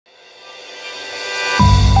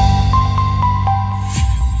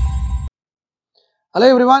Hello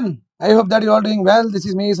everyone. I hope that you are all doing well. This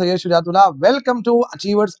is me, Sayesh Sujatula. Welcome to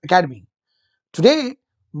Achievers Academy. Today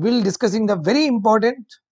we'll discussing the very important.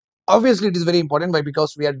 Obviously, it is very important. Why?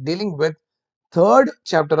 Because we are dealing with third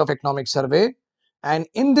chapter of economic survey, and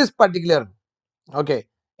okay,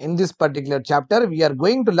 in this particular chapter, we are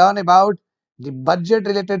going to learn about the budget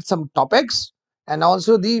related some topics and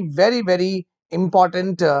also the very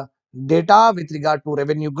important data with regard to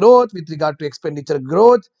revenue growth, with regard to expenditure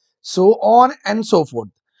growth, so on and so forth.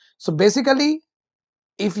 So basically,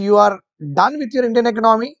 if you are done with your Indian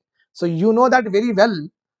economy, so you know that very well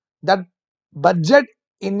that budget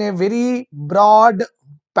in a very broad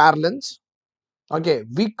parlance, okay,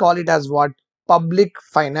 we call it as what? Public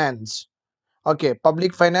finance. Okay,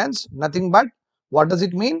 public finance, nothing but what does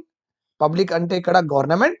it mean? Public ante ikkada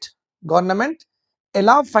government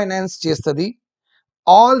ఎలా finance చేస్తుంది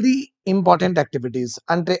all the important activities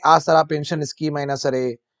అంటే ఆసరా pension scheme అయినా సరే,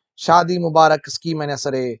 Shaadi Mubarak scheme అయినా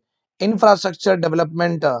సరే, infrastructure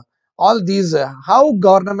development, all these, how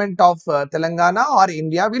government of Telangana or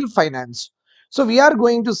India will finance. So we are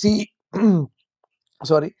going to see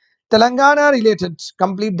sorry, Telangana related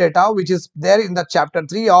complete data which is there in the chapter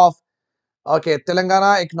 3 of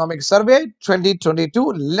Telangana Economic Survey 2022.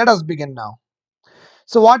 Let us begin now.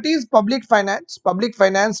 So what is public finance? Public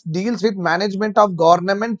finance deals with management of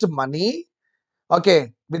government money,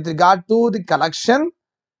 with regard to the collection,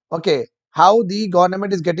 how the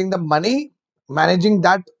government is getting the money, managing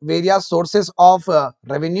that various sources of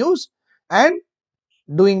revenues and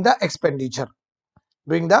doing the expenditure.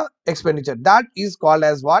 That is called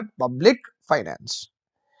as what? Public finance.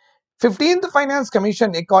 15th Finance Commission,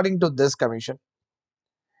 according to this commission,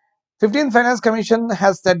 15th Finance Commission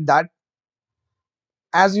has said that,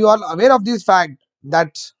 as you are aware of this fact,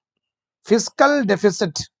 that fiscal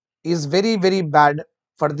deficit is very bad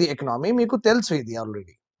for the economy. మీకు తెలుసు ఇది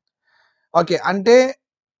already. అంటే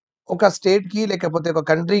ఒక state కి లేకపోతే ఒక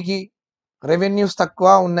కంట్రీకి revenues తక్కువ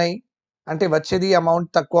ఉన్నాయి అంటే వచ్చేది అమౌంట్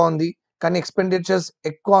తక్కువ ఉంది కానీ ఎక్స్పెండిచర్స్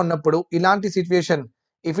ఎక్కువ ఉన్నప్పుడు ఇలాంటి situation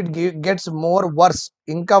if it gets more verse,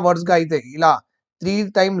 ఇంకా వర్స్ గా అయితే ఇలా 3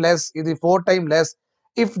 times less, ఇది 4 times less,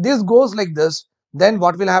 if this goes like this, then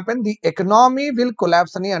what will happen? The economy will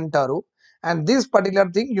collapse అని అంటారు. And this particular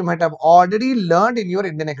thing you might have already learned in your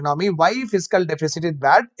Indian economy, why fiscal deficit is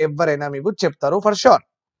bad. ఎవరైనా మీకు చెప్తారు for sure,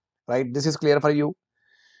 right? This is clear for you.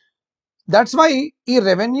 That's why ఈ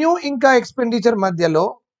revenue ఇంకా expenditure మధ్యలో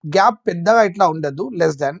gap పెద్దగా ఇట్లా ఉండదు,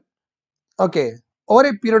 less than. Over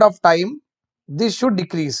a period of time this should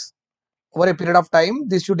decrease.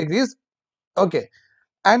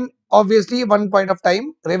 And obviously one point of time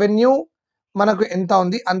revenue మనకు ఎంత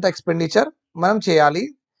ఉంది అంత ఎక్స్పెండిచర్ మనం చేయాలి.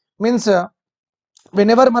 మీన్స్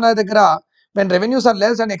whenever మన దగ్గర when revenues are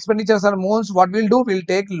less and expenditures are more, what we'll do, we'll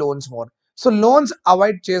take loans more. So loans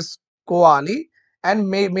avoid చేసుకోవాలి. And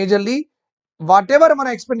majorly whatever మన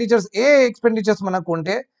expenditures, expenditures మనకు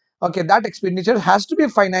ఉంటే, that expenditure has to be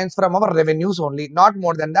financed from our revenues only, not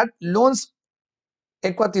more than that. Loans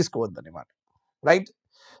ఎక్కువ తీసుకోవద్దు అన్నమాట, right?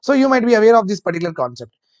 So you might be aware of this particular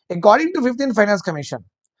concept. According to 15th Finance Commission,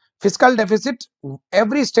 fiscal deficit,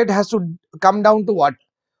 every state has to come down to what?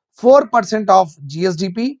 4% of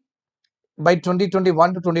GSDP by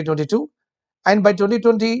 2021 to 2022, and by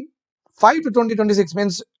 2025 to 2026,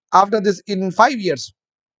 means after this, in 5 years,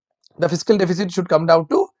 the fiscal deficit should come down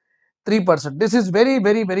to 3%. This is very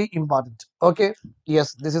important. Okay, yes,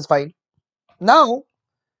 this is fine. Now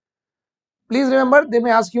please remember, they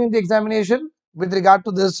may ask you in the examination with regard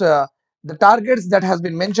to this, the targets that has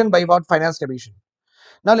been mentioned by what? Finance Commission.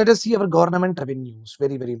 Now let us see our government revenues.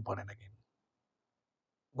 Very important again.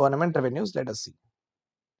 Government revenues, let us see.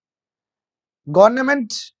 Government,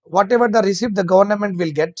 whatever the receipt the government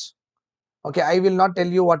will get, I will not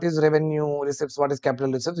tell you what is revenue receipts, what is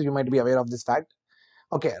capital receipts. You might be aware of this fact.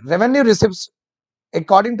 Revenue receipts,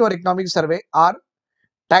 according to our economic survey, are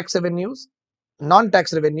tax revenues, non-tax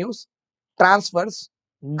revenues, transfers,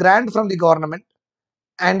 grant from the government,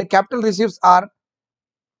 and capital receipts are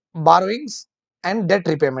borrowings and debt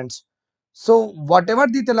repayments. So whatever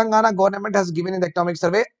the Telangana government has given in the economic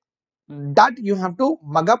survey, that you have to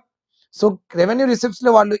mug up. So revenue receipts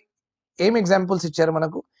lo vallu ఏం examples ఇచ్చారు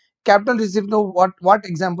మనకు, capital receipt లో what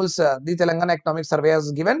examples the Telangana Economic Survey has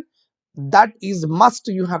given, that is must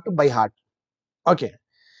you have to by heart.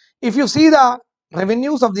 If you see the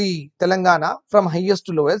revenues of the Telangana from highest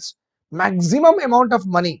to lowest, maximum amount of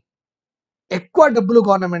money, ఎక్కువ డబ్బులు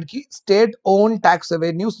government కి state own tax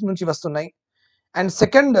revenues నుంచి వస్తున్నాయి. And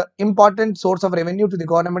second important source of revenue to the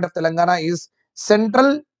government of Telangana is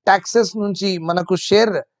central taxes నుంచి మనకు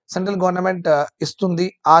share central government ఇస్తుంది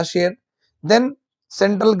ఆ share, then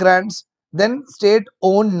central grants, then state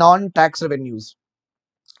owned non-tax revenues.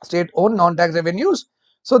 state-owned non-tax revenues.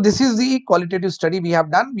 So this is the qualitative study we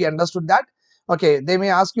have done. We understood that. Okay, they may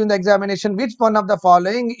ask you in the examination which one of the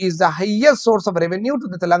following is the highest source of revenue to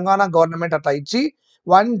the Telangana government at Aichi.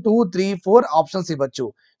 1, 2, 3, 4 options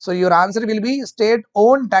ivachu. So your answer will be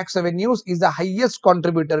state-owned tax revenues is the highest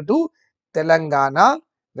contributor to Telangana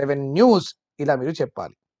revenues. Ila miru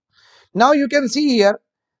cheppali. Now you can see here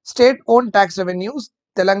state-owned tax revenues.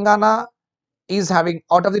 Telangana is having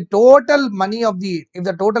out of the total money of the, if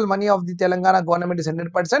the total money of the Telangana government is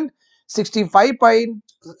 100%,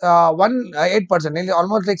 65.18%,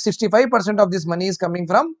 almost like 65% of this money is coming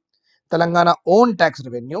from Telangana own tax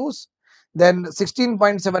revenues. Then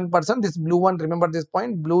 16.7%, this blue one, remember this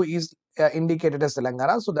point, blue is indicated as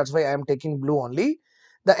Telangana, so that's why I am taking blue only.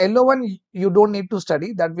 The yellow one you don't need to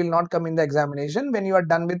study, that will not come in the examination. When you are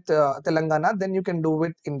done with Telangana, then you can do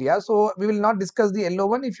with India. So we will not discuss the yellow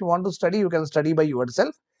one. If you want to study, you can study by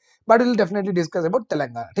yourself, but we will definitely discuss about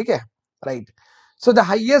Telangana. Okay, right. So the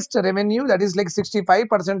highest revenue, that is like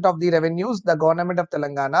 65% of the revenues the government of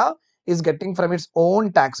Telangana is getting from its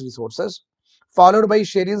own tax resources, followed by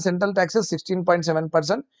share in central taxes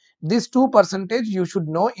 16.7%. This 2% you should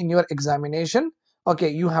know in your examination. Okay,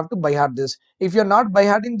 you have to by heart this. If you are not by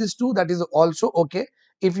hearting this two, that is also okay.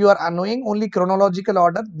 If you are knowing only chronological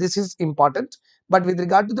order, this is important, but with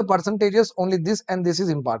regard to the percentages, only this and this is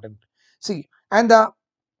important. See, and the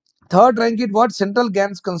third ranked what, central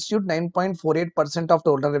grants constitute 9.48% of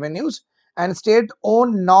total revenues, and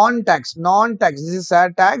state-owned non-tax, this is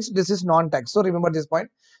tax, this is non-tax. So remember this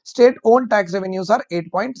point. State-owned tax revenues are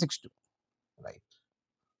 8.62. Right.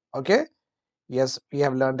 Okay. Yes, we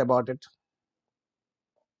have learned about it.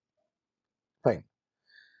 Fine.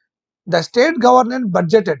 The state government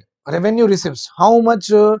budgeted revenue receipts. How much?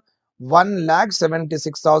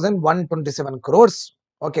 1,76,127 crores.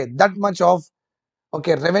 Okay, that much of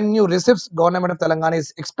revenue receipts government of Telangana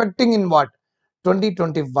is expecting in what?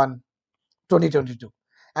 2021. 2022,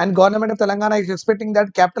 and government of Telangana is expecting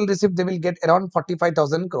that capital receipt they will get around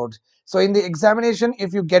 45,000 crores. So in the examination,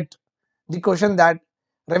 if you get the question that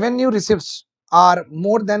revenue receipts are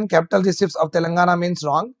more than capital receipts of Telangana, means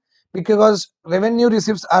wrong, because revenue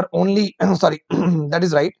receipts are only sorry, that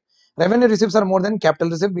is right. Revenue receipts are more than capital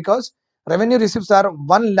receipt, because revenue receipts are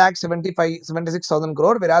 1,76,000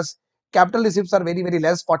 crore, whereas capital receipts are very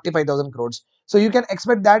less, 45,000 crores. So you can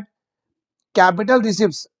expect that capital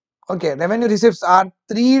receipts, okay, revenue receipts are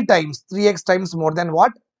 3x times more than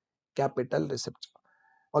what? Capital receipts.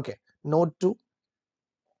 Okay, note 2.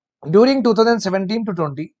 During 2017 to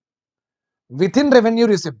 20, within revenue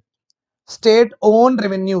receipt, state-owned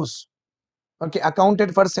revenues, okay,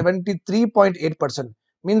 accounted for 73.8%.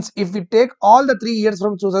 Means if we take all the 3 years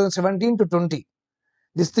from 2017 to 20,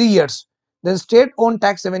 these 3 years, then state-owned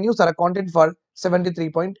tax revenues are accounted for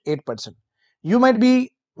 73.8%. You might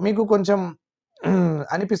be, మీకు కొంచెం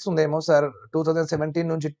అనిపిస్తుందేమో sir 2017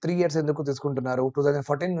 నుంచి 3 years ఎందుకు తీసుకుంటున్నారు,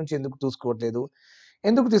 2014 నుంచి ఎందుకు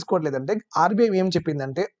తీసుకోవట్లేదంటే RBI ఏం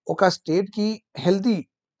చెప్పిందంటే ఒక స్టేట్కి హెల్తీ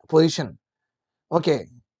పొజిషన్, ఓకే,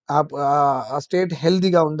 ఆ స్టేట్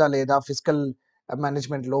హెల్తీగా ఉందా లేదా ఫిజికల్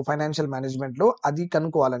మేనేజ్మెంట్లో, ఫైనాన్షియల్ మేనేజ్మెంట్లో, అది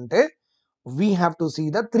కనుక్కోవాలంటే we have to see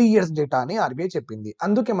the 3 years data అని ఆర్బీఐ చెప్పింది.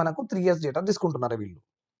 అందుకే మనకు 3 ఇయర్స్ డేటా తీసుకుంటున్నారు వీళ్ళు.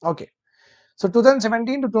 Okay, so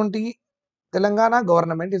 2017 to 20 Telangana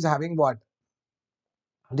government is having what?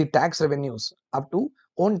 The tax revenues up to,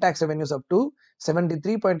 own tax revenues up to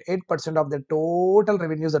 73.8% of the total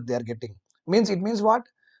revenues that they are getting. It means what?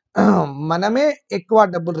 మనమే ఎక్కువ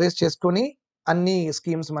డబ్బులు race చేసుకొని అన్ని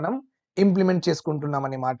schemes మనం implement చేసుకుంటున్నాం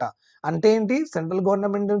అన్నమాట. అంటే ఏంటి, సెంట్రల్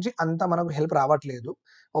గవర్నమెంట్ నుంచి అంత మనకు హెల్ప్ రావట్లేదు.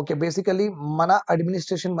 ఓకే, బేసికలీ మన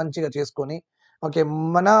అడ్మినిస్ట్రేషన్ మంచిగా చేసుకొని, ఓకే,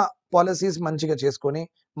 మన పాలసీస్ మంచిగా చేసుకొని,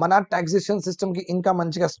 మన టాక్సేషన్ సిస్టమ్కి ఇంకా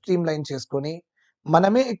మంచిగా స్ట్రీమ్ లైన్ చేసుకొని,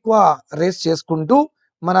 మనమే ఎక్కువ రేస్ చేసుకుంటూ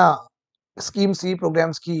మన స్కీమ్స్ కి,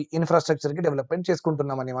 ప్రోగ్రామ్స్ కి, ఇన్ఫ్రాస్ట్రక్చర్ కి డెవలప్మెంట్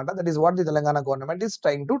చేసుకుంటున్నాం అన్నమాట. That is what the Telangana government is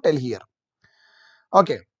trying to tell here.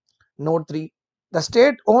 Okay, note 3. The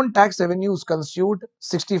state-owned tax revenues constitute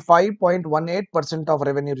 65.18% of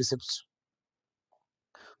revenue receipts,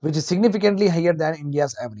 which is significantly higher than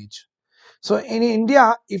India's average. So in India,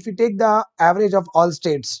 if you take the average of all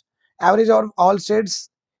states,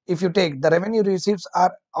 if you take the revenue receipts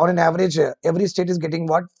are on an average, every state is getting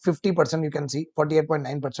what? 50%, you can see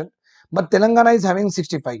 48.9%. But Telangana is having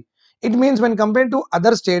 65. It means when compared to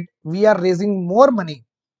other state, we are raising more money,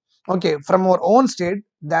 okay, from our own state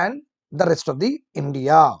than the rest of the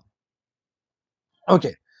India.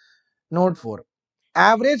 Okay, note 4.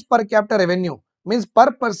 Average per capita revenue means per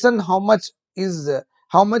person how much he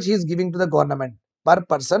is giving to the government. Per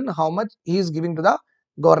person how much he is giving to the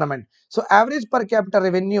government. So average per capita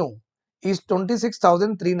revenue is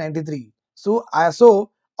 26,393. So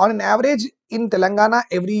On an average in Telangana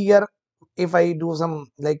every year, if I do some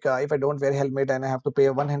like if I don't wear helmet and I have to pay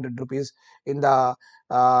 100 rupees in the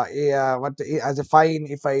what as a fine.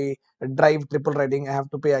 If I drive triple riding, I have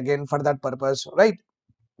to pay again for that purpose, right?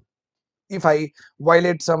 If I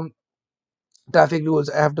violate some traffic rules,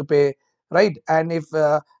 I have to pay, right? And if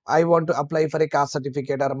I want to apply for a caste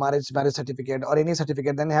certificate or marriage certificate or any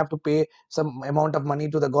certificate, then I have to pay some amount of money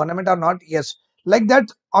to the government or not. Yes, like that.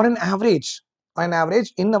 On an average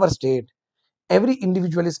in our state, every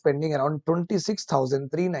individual is spending around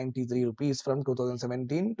 26,393 rupees from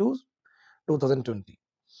 2017 to 2020.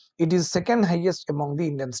 It is second highest among the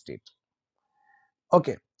Indian state.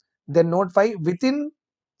 Okay. Then note 5, within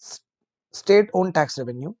state owned tax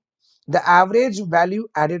revenue, the average value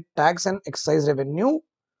added tax and excise revenue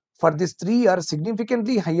for these three are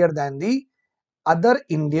significantly higher than the other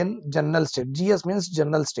Indian general state. GS means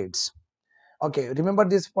general states. Okay, remember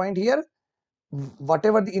this point here.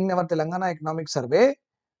 Whatever in our Telangana economic survey,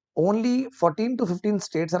 only 14 to 15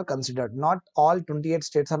 states are considered. Not all 28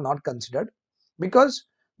 states are not considered, because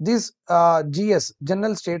these GS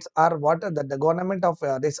general states are what the government of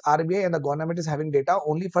this RBI and the government is having data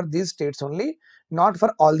only for these states only, not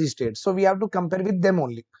for all the states. So we have to compare with them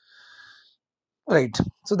only, right?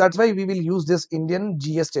 So that's why we will use this Indian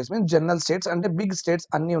GS states, means general states, and the big states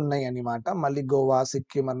అన్ని ఉన్నాయి అన్నమాట. మళ్ళీ గోవా,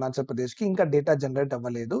 సిక్కిం, అరుణాచల్ ప్రదేశ్ కి ఇంకా data generate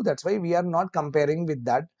అవ్వలేదు. That's why we are not comparing with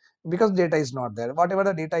that, because data is not there. Whatever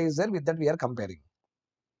the data is there, with that we are comparing,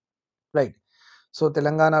 right? So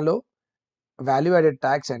తెలంగాణలో value added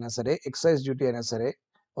tax అయినా సరే, ఎక్సైజ్ డ్యూటీ అయినా సరే,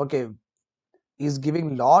 okay, is giving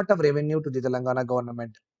lot of revenue to the Telangana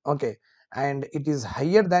government, okay, and it is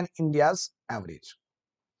higher than India's average.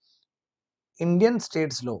 Indian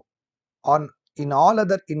states law on in all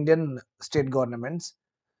other Indian state governments,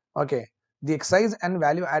 okay, the excise and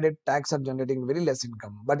value added tax are generating very less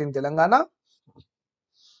income, but in Telangana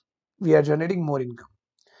we are generating more income.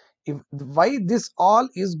 If why this all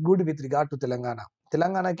is good with regard to Telangana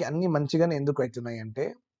ki anni manchigane enduku aitunayi ante,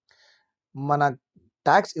 మన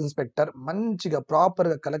tax inspector మంచిగా proper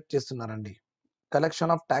గా collect చేస్తున్నారండి.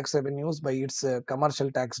 Collection of tax revenues by it's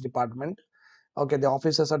commercial tax department. Okay, the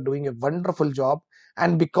officers are doing a wonderful job,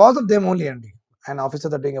 and because of them only అండి, and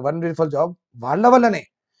officers are doing a wonderful job, వాళ్ళ వల్లనే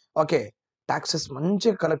okay taxes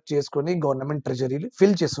మంచిగా collect చేసుకొని government ట్రెజరీలు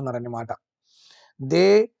fill చేస్తున్నారు అన్నమాట. They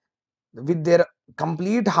with their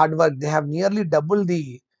complete hard work, they have nearly double the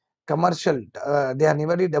commercial, they have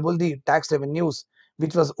nearly double the tax revenues,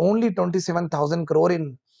 which was only 27,000 crore in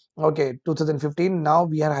 2015. Now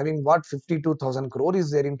we are having what 52,000 crore is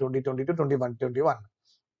there in 2020 to 21.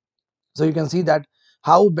 So you can see that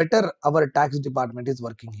how better our tax department is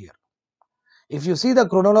working here. If you see the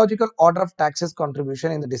chronological order of taxes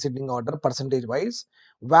contribution in the descending order percentage wise,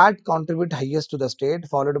 VAT contribute highest to the state,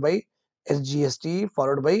 followed by SGST,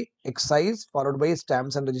 followed by excise, followed by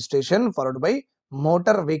stamps and registration, followed by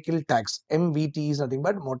motor vehicle tax. MVT is nothing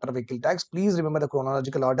but motor vehicle tax. Please remember the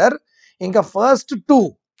chronological order. Inka first two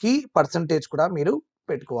key percentage kuda meeru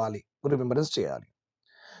pettukovali, remembrance cheyali.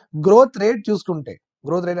 Growth rate చూసుకుంటే,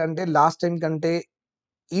 growth rate అంటే last time కంటే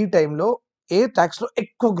ఈ టైంలో ఏ tax లో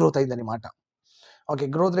ఎక్కువ growth అయిందన్నమాట. Okay,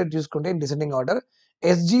 growth rate చూసుకుంటే in descending order,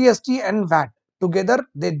 SGST and VAT together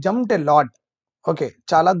they jumped a lot. Okay,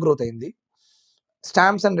 చాలా growth అయింది.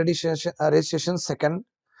 Stamps and registration second,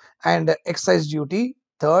 and excise duty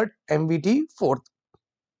third, MVT fourth.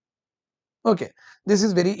 Okay, this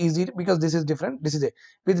is very easy because this is different. This is it.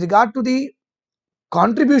 With regard to the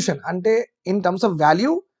contribution, ante in terms of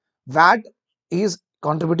value, VAT is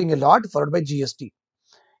contributing a lot, followed by GST.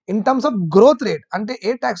 In terms of growth rate, ante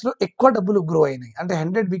A tax లో ఎక్కువ డబ్బులు grow అయినాయి అంటే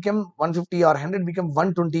 100 became 150 or 100 became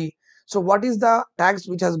 120. So what is the tax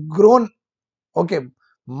which has grown okay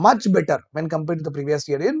much better when compared to the previous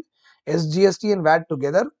year? In SGST and VAT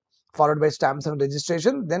together, followed by stamps and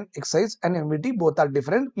registration, then excise and MVT, both are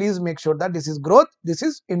different. Please make sure that this is growth, this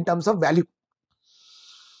is in terms of value.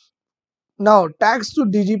 Now tax to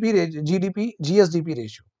GDP GSDP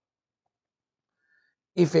ratio.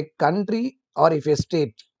 If a country or if a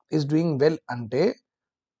state is doing well ante,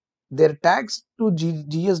 their tax to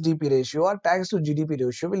GSDP ratio or tax to GDP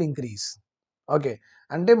ratio will increase. Okay,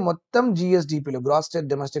 అంటే మొత్తం GSDP లో gross state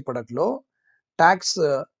domestic product లో tax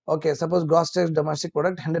okay suppose gross state domestic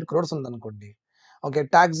product 100 crores ఉందనుకోండి, okay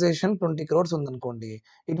taxation 20 crores ఉందనుకోండి,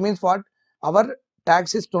 it means what hour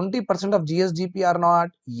tax is 20% of GSDP or not?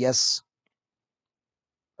 Yes,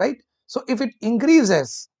 right? So if it increases,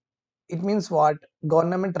 it means what?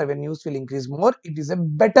 Government revenues will increase more. It is a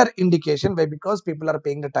better indication. Why? Because people are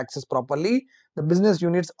paying the taxes properly. The business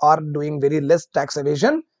units are doing very less tax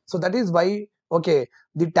evasion. So that is why okay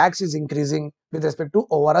the tax is increasing with respect to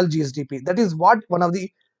overall GSDP. That is what one of the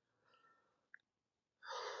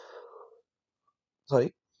sorry,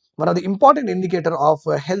 one of the important indicator of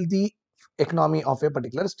a healthy economy of a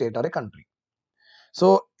particular state or a country. So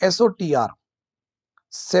SOTR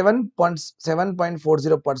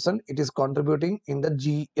 7.40% it is contributing in the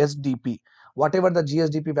GSDP. Whatever the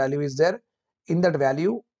GSDP value is there, in that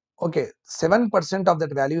value, okay, 7% of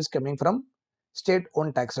that value is coming from state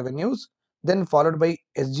owned tax revenues, then followed by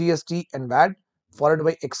SGST and VAT, followed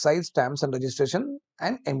by excise, stamps and registration,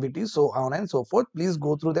 and MVT, so on and so forth. Please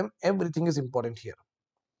go through them, everything is important here.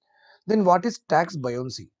 Then what is tax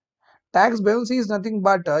buoyancy? Tax buoyancy is nothing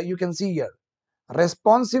but you can see here,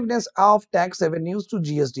 responsiveness of tax revenues to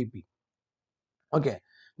GSDP. Okay,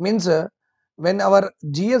 means when our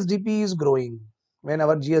GSDP is growing,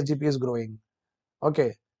 okay,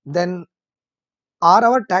 then are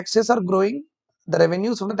our taxes are growing, the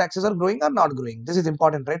revenues from the taxes are growing or not growing? This is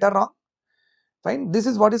important, right or wrong? Fine, this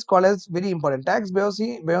is what is called as very important. Tax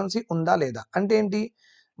buoyancy unda leda ante enti,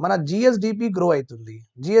 mana GSDP grow అవుతుంది,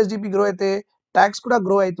 GSDP grow అయితే tax కూడా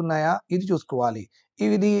grow అవుతున్నాయా ఇది చూసుకోవాలి.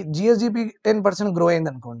 ఇది GSDP 10% grow అయింది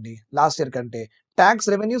అనుకోండి last year కంటే, ట్యాక్స్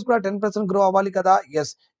రెవెన్యూస్ కూడా 10% గ్రో అవ్వాలి కదా.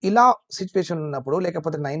 ఎస్, ఇలా సిచ్యువేషన్ ఉన్నప్పుడు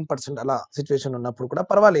లేకపోతే 9% అలా సిచ్యువేషన్ ఉన్నప్పుడు కూడా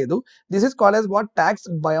పర్వాలేదు. This is call as what, tax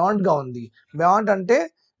బయాండ్ గా ఉంది. బయాండ్ అంటే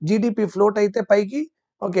జీడిపి ఫ్లోట్ అయితే పైకి,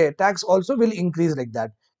 okay, tax also will increase like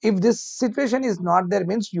that. If this situation is not there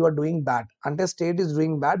means you are doing bad, ante state is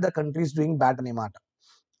doing bad, the country is doing bad anemata.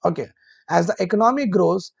 Okay, as the economy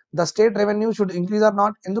grows the state revenue should increase or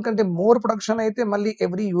not, endukante more production aithe malli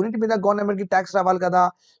every unit మీద government ki tax రావాలి కదా.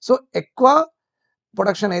 So ఎక్కువ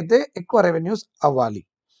production aithe ఎక్కువ revenues అవ్వాలి.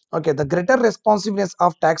 Okay, the greater responsiveness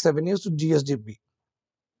of tax revenues to GSDP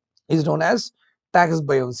is known as tax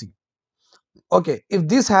buoyancy. Okay, if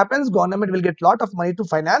this happens government will get lot of money to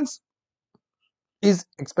finance is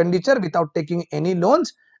expenditure without taking any loans,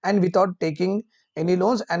 and without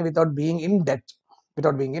being in debt,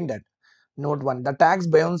 Note 1, the tax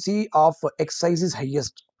buoyancy of excise is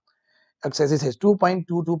highest. Excise is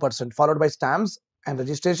 2.22%, followed by stamps and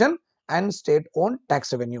registration and state owned tax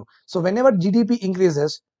revenue. So whenever GDP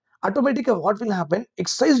increases, automatically what will happen,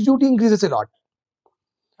 excise duty increases a lot.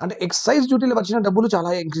 అంటే excise డ్యూటీలో వచ్చిన డబ్బులు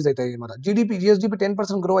చాలా increase అవుతాయి అనమాట. GSDP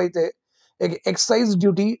 10% grow అయితే excise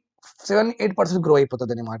duty 7-8% grow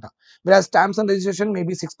అయిపోతుంది అనమాట. whereas stamps and registration may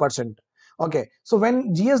be 6%. Okay, so when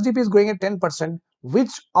GSDP is growing at 10%,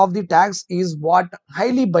 which of the tax is what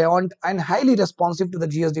highly buoyant and highly responsive to the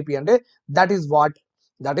GSDP, అంటే that is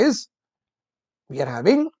we are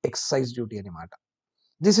having excise duty అనమాట.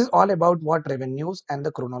 This is all about what revenues and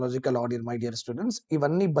the chronological order, my dear students.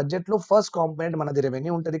 ఇవన్నీ budget లో first component మనది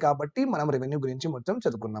revenue ఉంటది కాబట్టి మనం revenue గురించి మొత్తం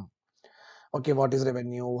చదువుకున్నాం. Okay, what is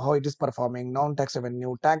revenue, how it is performing, non-tax revenue,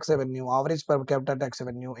 tax revenue, average per capita tax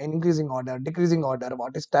revenue, increasing order, decreasing order,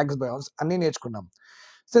 what is tax buoyancy అన్ని నేర్చుకున్నాం.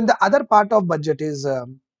 So the other part of budget is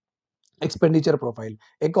expenditure profile.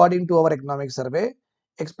 According to our economic survey,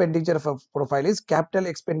 expenditure profile is capital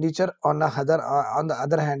expenditure on the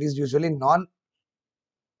other hand is usually non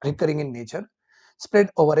recurring in nature, spread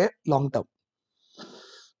over a long term.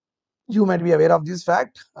 You might be aware of this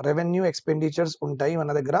fact. Revenue expenditures untai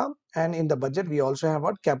mana daggara, and in the budget we also have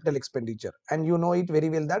what, capital expenditure, and you know it very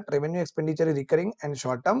well that revenue expenditure is recurring and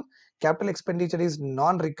short term, capital expenditure is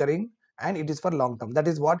non recurring and it is for long term. That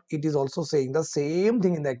is what it is also saying, the same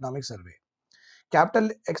thing in the economic survey. Capital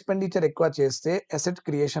expenditure ఎక్కువ చేస్తే asset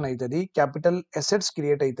creation అవుతుంది, capital assets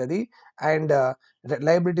create అవుతుంది, and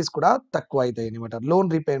liabilities కూడా తక్కువ అవుతాయి అనమాట, loan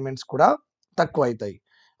repayments కూడా తక్కువ అవుతాయి.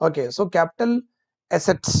 Okay, so capital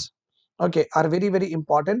assets okay are very very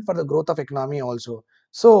important for the growth of economy also.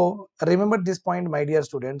 So remember this point my dear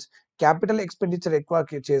students, capital expenditure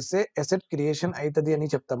ఎక్కువ చేస్తే asset creation అవుతుంది అని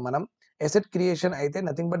చెప్తాం మనం. asset creation అయితే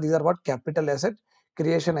nothing but these are what, capital asset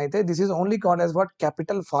creation అయితే this is only called as what,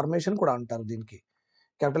 capital formation కూడా అంటారు దీనికి.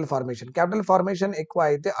 capital formation ఎక్కువ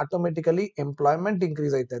అయితే ఆటోమేటికలీ ఎంప్లాయ్మెంట్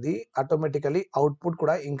ఇంక్రీజ్ అవుతుంది, ఆటోమేటికలీ అవుట్పుట్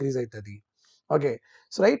కూడా ఇంక్రీజ్ అవుతుంది. Okay,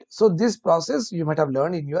 so right, so this process you might have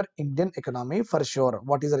learned in your Indian economy for sure.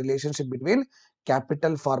 What is the relationship between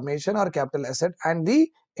capital formation or capital asset and the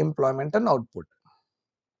employment and output?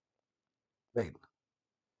 Right,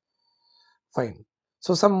 fine.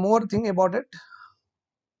 So some more thing about it.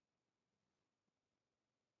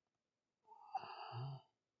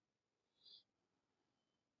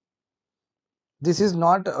 This is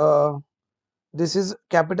not this is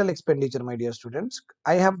capital expenditure, my dear students.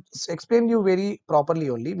 I have explained you very properly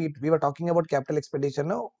only. We were talking about capital expenditure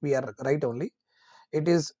now, we are right only. It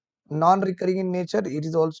is non-recurring in nature. It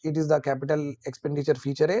is the capital expenditure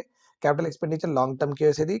feature. A capital expenditure long term ke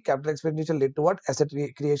vaise di, capital expenditure led to what, asset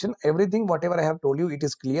creation. Everything whatever I have told you it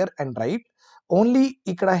is clear and right. Only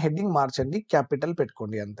ikkada heading marchandi, capital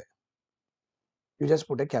pettukondi ante. You just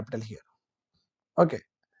put a capital here. Okay,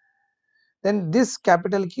 then this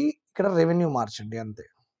capital ki ikkada revenue marchandi ante.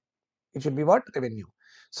 It should be what? Revenue.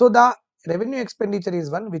 So the revenue expenditure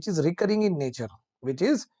is one which is recurring in nature, which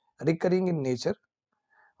is recurring in nature.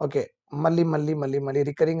 Okay, malli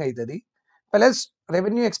recurring aitadi. Plus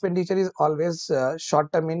revenue expenditure is always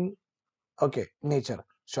short term in, okay, nature,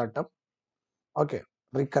 short term. Okay,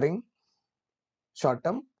 recurring, short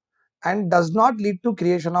term, and does not lead to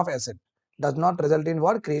creation of asset, does not result in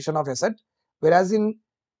what? Creation of asset. Whereas in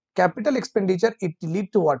capital expenditure, it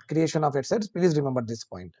lead to what? Creation of assets. Please remember this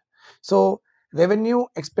point. So revenue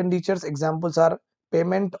expenditures examples are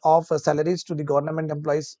payment of salaries to the government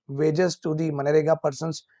employees, wages to the Manrega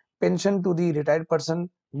persons, pension to the retired person,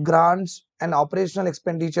 grants and operational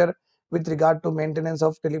expenditure with regard to maintenance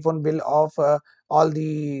of telephone bill of all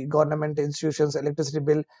the government institutions, electricity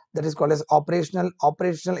bill, that is called as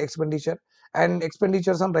operational expenditure. And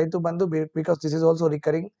expenditures on Raitu Bandhu, because this is also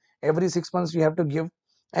recurring. Every 6 months we have to give,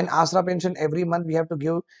 and asra pension every month we have to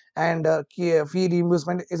give, and fee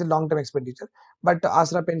reimbursement is a long term expenditure, but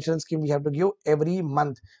asra pension scheme we have to give every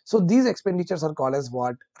month. So these expenditures are called as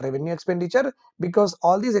what? Revenue expenditure, because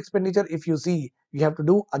all these expenditure, if you see, you have to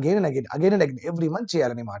do again and again every month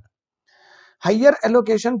cheyalani మాట. Higher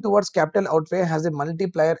allocation towards capital outlay has a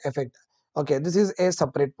multiplier effect. Okay, this is a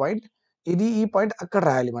separate point. ఇది ఈ point అక్కడ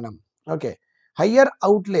రాయాలి మనం. Okay, higher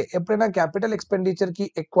అవుట్లే ఎప్పుడైనా capital expenditure కి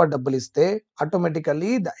ఎక్కువ డబ్బులు ఇస్తే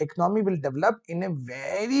automatically the economy will develop in a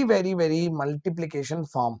very multiplication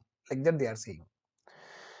form, like that they are saying,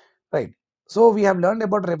 right? So we have learned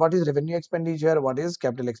about what is revenue expenditure, what is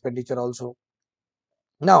capital expenditure also.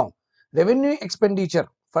 Now, revenue expenditure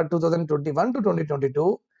for 2021 to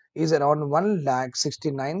 2022 is around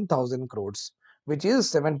 1,69,000 crores, which is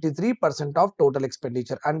 73% of total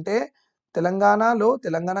expenditure. Ante Telangana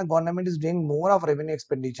government is doing more of revenue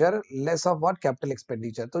expenditure, less of what? Capital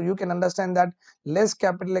expenditure. So you can understand that less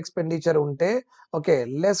capital expenditure unte, okay,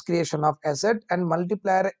 less creation of asset, and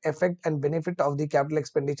multiplier effect and benefit of the capital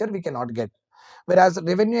expenditure we cannot get. వెరాజ్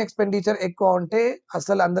revenue expenditure ఎక్కువ ఉంటే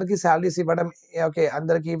అసలు అందరికీ salaries ఇవ్వడం, okay,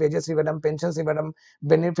 అందరికీ wages ఇవ్వడం, pensions ఇవ్వడం,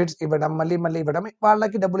 benefits ఇవ్వడం, మళ్ళీ ఇవ్వడం,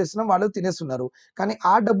 వాళ్ళకి డబ్బులు ఇస్తున్నాం, వాళ్ళు తినేస్తున్నారు. కానీ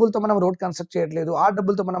ఆ డబ్బులతో మనం రోడ్ కన్స్ట్రక్ట్ చేయట్లేదు, ఆ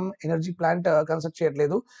డబ్బులతో మనం ఎనర్జీ ప్లాంట్ కన్స్ట్రక్ట్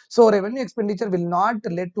చేయట్లేదు. So revenue expenditure will not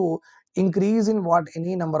led to increase in what?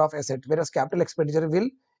 Any number of asset, whereas capital expenditure will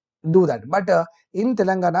do that. But in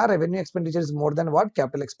Telangana, revenue expenditure is more than what?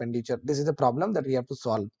 Capital expenditure. This is the problem that we have to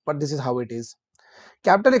solve, but this is how it is.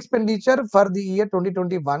 Capital expenditure for the year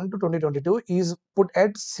 2021 to 2022 is put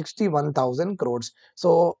at 61,000 crores.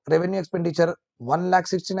 So revenue expenditure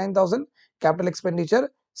 1,69,000, capital expenditure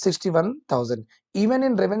 61,000. Even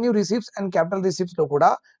in revenue receipts and capital receipts lo kuda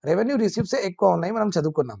revenue receipts ఎక్కువ ఉన్నాయి మనం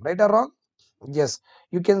చదువుకున్నాం, right or wrong? Yes,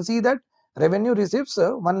 you can see that revenue receipts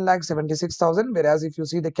 1,76,000, whereas if you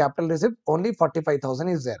see the capital receipt only 45,000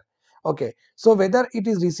 is there. Okay, so whether it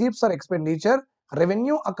is receipts or expenditure,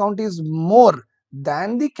 revenue account is more than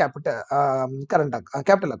the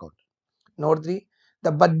capital account. Note 3,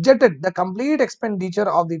 the complete expenditure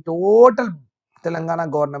of the total Telangana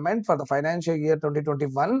government for the financial year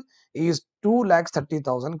 2021 is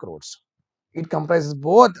 2,30,000 crores. It comprises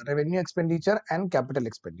both revenue expenditure and capital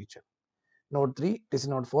expenditure. Note 3, this is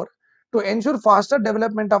note 4. To ensure faster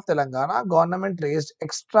development of Telangana, government raised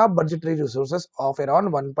extra budgetary resources of around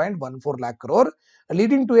 1.14 lakh crore,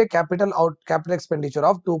 leading to a capital expenditure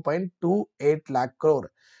of 2.28 lakh crore.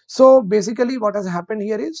 So basically what has happened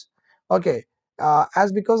here is, okay,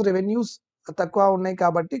 as because revenues తక్కువ ఉన్నాయి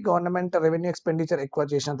కాబట్టి government revenue expenditure ఎక్కువ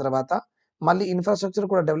చేసిన తర్వాత మళ్ళీ infrastructure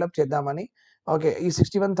కూడా develop చేద్దామని, okay, ఈ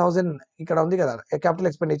 61,000 ఇక్కడ ఉంది కదా క్యాపిటల్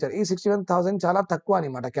ఎక్స్పెండిచర్, ఈ 61,000 చాలా తక్కువ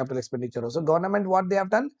అనమాట capital expenditure. So government what they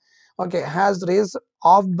have done, okay, has race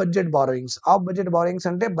of budget borrowings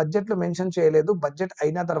అంటే బడ్జెట్ లో మెన్షన్ చేయలేదు, బడ్జెట్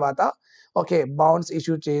అయిన తర్వాత ఓకే బాండ్స్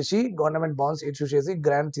ఇష్యూ చేసి, గవర్నమెంట్ బాండ్స్ ఇష్యూ చేసి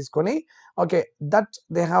గ్రాంట్ తీసుకొని, okay, that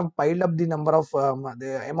they have piled up the number of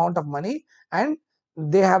the amount of money, and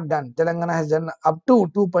they have done, Telangana has done up to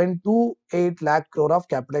 2.28 lakh crore of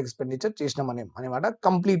capital expenditure చేసిన money అనమాట,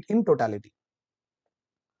 complete in totality.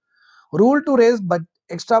 Rule to raise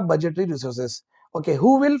extra budgetary resources. Okay,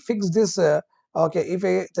 who will fix this? Okay, if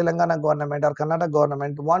a Telangana government or Karnataka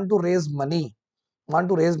government want to raise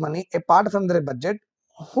money apart from their budget,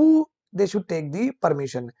 who they should take the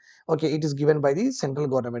permission? Okay, it is given by the central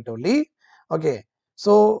government only. Okay,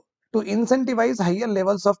 so to incentivize higher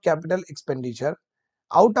levels of capital expenditure,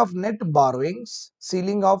 out of net borrowings,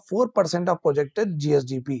 ceiling of 4% of projected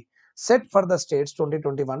GSDP set for the states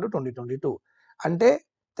 2021 to 2022. అంటే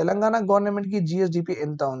Telangana government కి GSDP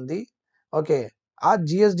ఎంత ఉంది? Okay, ఆ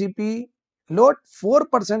GSDP లో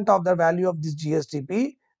 4% of the value of this GSDP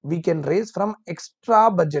we can raise from extra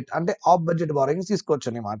budget అంటే of budget borrowings తీసుకోవచ్చు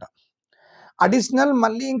అనమాట. Additional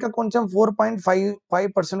మళ్ళీ ఇంకా కొంచెం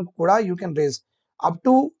 4.55% కూడా you can race up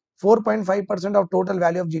to 4.5% of total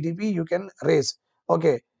value of GDP you can race.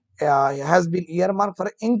 Okay, has been year mark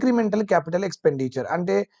for incremental capital expenditure.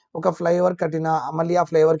 అంటే ఒక flyover కట్టినా మళ్ళీ ఆ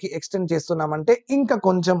ఫ్లైఓవర్ కి ఎక్స్టెండ్ చేస్తున్నామంటే ఇంకా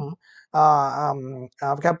కొంచెం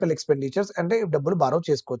క్యాపిటల్ ఎక్స్పెండిచర్స్ అంటే డబ్బులు బారో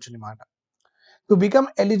చేసుకోవచ్చు అనమాట. To become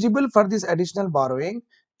eligible for this additional borrowing,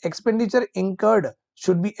 expenditure incurred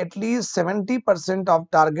should be at least 70% of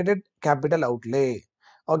targeted capital outlay.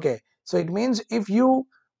 Okay, so it means if you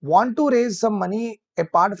want to raise some money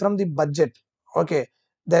apart from the budget, okay,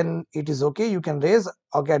 then it is okay, you can raise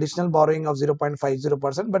okay additional borrowing of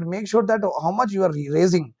 0.50%, but make sure that how much you are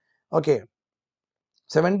raising, okay,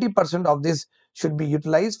 70% of this should be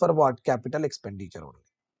utilized for what? Capital expenditure only.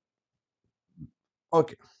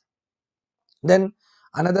 Okay. Then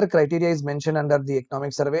another criteria is mentioned under the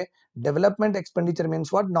economic survey. Development expenditure means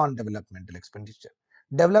what? Non-developmental expenditure.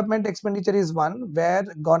 Development expenditure is one where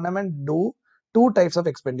government do two types of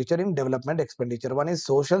expenditure in development expenditure. One is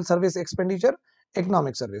social service expenditure,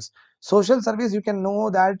 economic service. Social service, you can know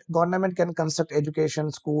that government can construct education,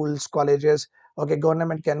 schools, colleges. Okay,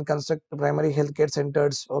 government can construct primary health care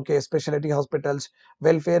centers. Okay, specialty hospitals,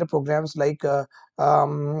 welfare programs like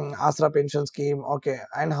Asra pension scheme, okay,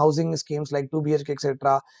 and housing schemes like 2 BHK,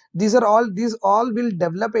 etc. These all will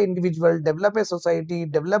develop an individual, develop a society,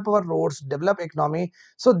 develop our roads, develop economy.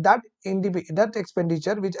 So that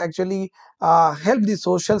expenditure which actually help the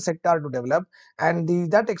social sector to develop, and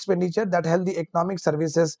that expenditure that help the economic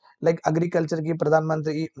services like agriculture ki Pradhan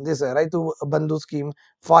Mantri this Raitu Bandhu scheme,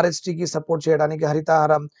 forestry ki support cheyadaniki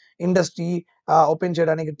Haritaharam, industry open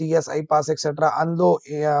చేయడానికి TS iPASS etcetera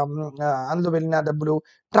అందులో వెళ్ళిన డబ్బులు,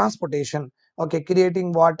 transportation, okay,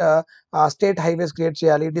 creating what state highways create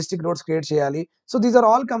చేయాలి, district roads create చేయాలి. So these are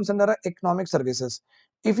all comes under economic services.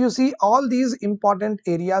 If you see all these important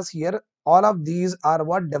areas here, all of these are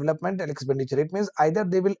what? Developmental expenditure. It means either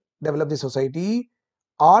they will develop the society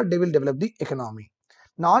or they will develop the economy.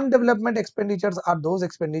 Non-development expenditures are those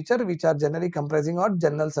expenditure which are generally comprising of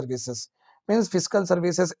general services. Means fiscal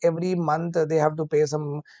services, every month they have to pay some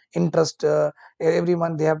interest, every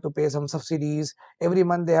month they have to pay some subsidies, every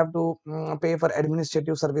month they have to pay for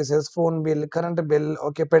administrative services, phone bill, current bill,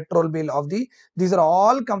 okay, petrol bill of the, these are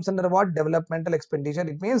all comes under what? Developmental expenditure.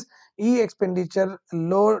 It means e expenditure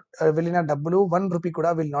low వెళ్ళిన డబ్బులు 1 rupee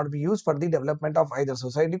కూడా will not be used for the development of either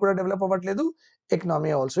society కూడా develop అవ్వట్లేదు,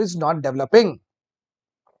 economy also is not developing.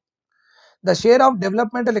 The share of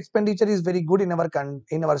developmental expenditure is very good in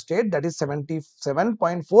our state, that is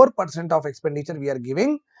 77.4% of expenditure we are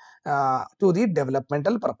giving to the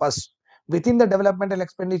developmental purpose. Within the developmental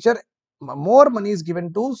expenditure, more money is given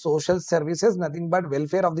to social services, nothing but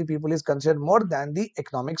welfare of the people is considered more than the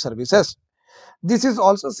economic services. This is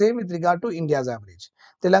also same with regard to India's average.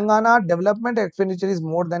 Telangana development expenditure is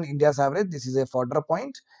more than India's average. This is a further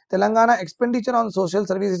point. Telangana expenditure on social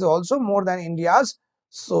service is also more than India's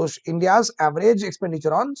average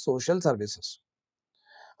expenditure on social services.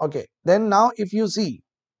 Okay, then now if you see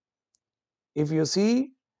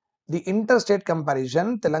the interstate comparison,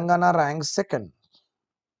 Telangana ranks second.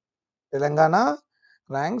 Telangana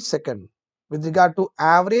ranks second with regard to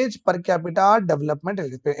average per capita development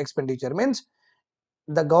expenditure. Means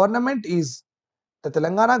the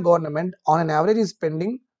Telangana government on an average is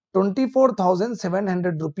spending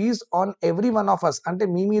 24,700 rupees on every one of us. అంటే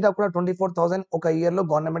మీ మీద కూడా 24,000 ఒక year లో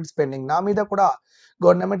government spending, నా మీద కూడా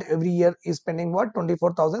government every year ఈ spending what?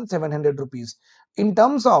 24,700 rupees. In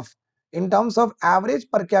terms of average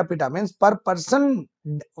per capita means per person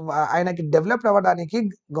ఆయనకి డెవలప్ అవ్వడానికి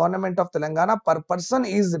government of Telangana per person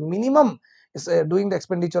is minimum is doing the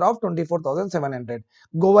expenditure of 24,700.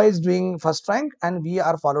 Goa is doing first rank and we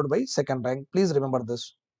are followed by second rank. Please remember this.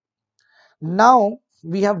 Now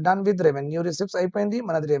we have done with revenue receipts అయిపోయింది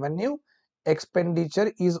మనది. revenue expenditure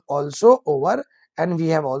is also over and we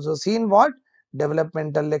have also seen what?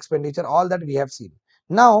 Developmental expenditure, all that we have seen.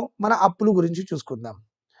 Now మన అప్పులు గురించి చూసుకుందాం.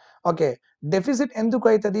 Okay, deficit ఎందుకు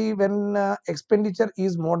అవుతుంది? When expenditure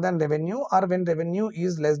is more than revenue or when revenue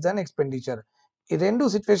is less than expenditure. ఈ రెండు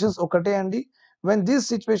situations ఒకటే అండి. When this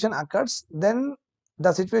situation occurs then the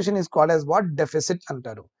situation is called as what? Deficit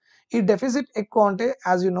అంటారు. ఈ డెఫిసిట్ ఎక్కువ అంటే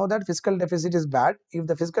as you know that physical deficit is bad. If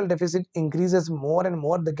the physical deficit increases more and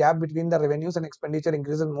more, the gap between the revenues and expenditure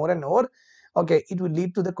increases more and more, okay, it will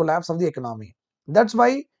lead to the collapse of the economy. That's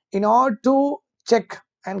why in order to check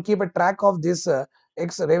and keep a track of this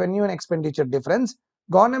revenue and expenditure difference,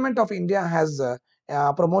 government of India has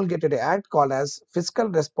promulgated an act called as Fiscal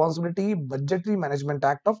Responsibility Budgetary Management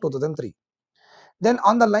Act of 2003. Then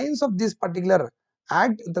on the lines of this particular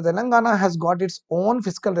Act, the Telangana has got its own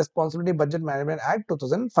Fiscal Responsibility Budget Management Act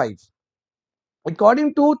 2005.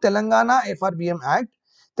 According to Telangana FRBM Act,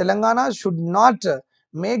 Telangana should not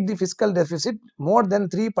make the fiscal deficit more than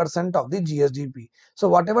 3% of the GSDP. So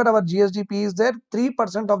whatever our GSDP is there,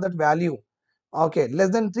 3% of that value, okay,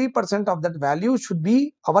 less than 3% of that value should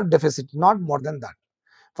be our deficit, not more than that.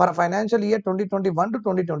 For financial year 2021 to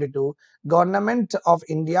 2022, Government of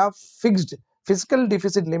India fixed fiscal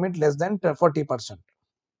deficit limit less than 40%.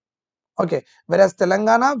 Okay, whereas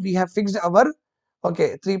Telangana, we have fixed our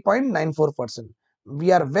 3.94%.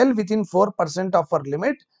 We are well within 4% of our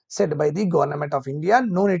limit set by the Government of India.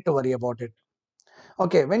 No need to worry about it.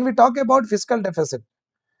 Okay, when we talk about fiscal deficit,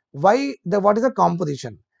 what is the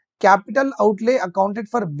composition? Capital outlay accounted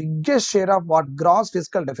for biggest share of what? Gross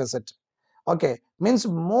fiscal deficit. Okay, means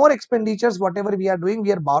more expenditures, whatever we are doing,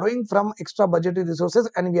 we are borrowing from extra budgetary resources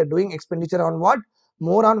and we are doing expenditure on what?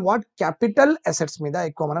 More on what? Capital assets మీద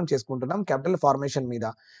ఎక్కువ మనం చేసుకుంటున్నాం, capital formation మీద.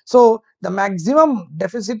 So the maximum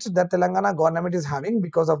deficit that Telangana government is having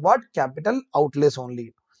because of what? Capital outlays only.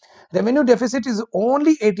 Revenue deficit is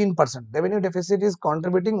only 18%. Revenue deficit is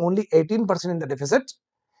contributing only 18% in the deficit,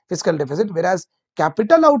 fiscal deficit, whereas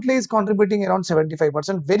capital outlay is contributing around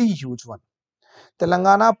 75%, very huge one.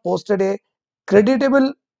 Telangana posted a creditable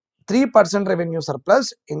 3% revenue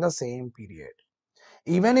surplus in the same period.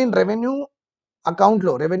 Even in revenue account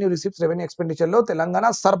లో, revenue receipts, revenue expenditure లో Telangana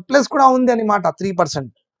surplus కూడా ఉంది అనమాట 3%.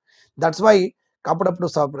 That's why అప్పుడప్పుడు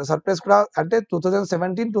surplus కూడా అంటే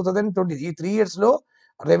 2017, 2020 ఈ 3 years లో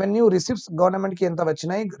రెవెన్యూ రిసిప్ట్స్ గవర్నమెంట్ కి ఎంత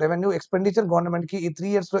వచ్చినాయి, రెవెన్యూ ఎక్స్పెండిచర్ గవర్నమెంట్ కి ఈ 3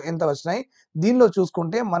 years లో ఎంత వచ్చినాయి, దీనిలో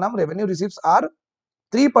చూసుకుంటే మనం revenue receipts are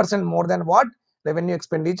 3% more than what? Revenue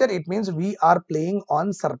expenditure. It means we are playing on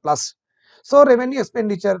surplus. So revenue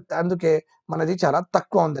expenditure అందుకే మనది చాలా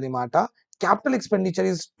తక్కువ ఉందన్నమాట. Capital expenditure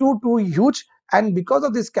is too huge, and because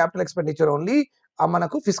of this capital expenditure only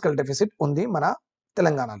మనకు fiscal deficit ఉంది మన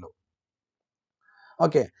తెలంగాణలో.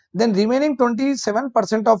 Okay, then remaining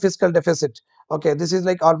 27% of fiscal deficit. Okay, this is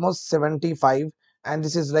like almost 75 and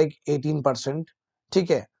this is like 18%.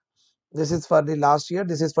 Okay, this is for the last year,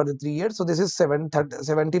 this is for the 3 years, so this is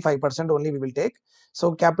 75% only we will take. So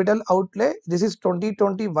capital outlay, this is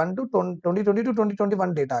 2021 to 2020 to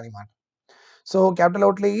 2021 data anymata. So capital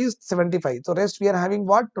outlay is 75, so rest we are having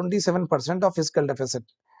what? 27% of fiscal deficit.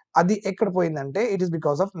 అది ఎక్కడ పోయిందంటే it is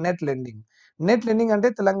because of net lending. Net lending అంటే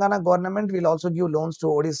Telangana government will also give loans to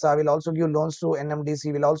Odisha, will also give loans to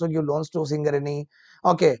NMDC, will also give loans to Singareni.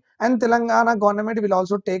 Okay, and Telangana government will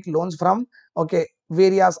also take loans from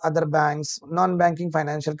various other banks, non-banking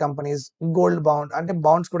financial companies, gold bond అంటే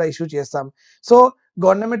bonds కూడా issue చేస్తాం. So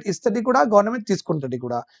government ఇస్తది కూడా, government తీసుకుంటది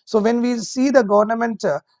కూడా. So when we see the government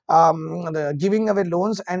giving away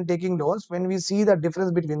loans and taking loans, when we see the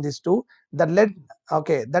difference between these two,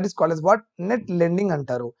 that is called as what? Net lending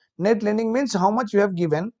antaru. Net lending means how much you have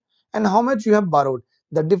given and how much you have borrowed.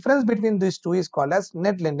 The difference between these two is called as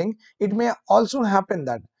net lending. It may also happen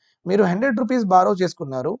that మీరు 100 rupees borrow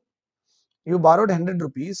చేసుకున్నారు, you borrowed 100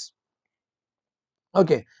 rupees,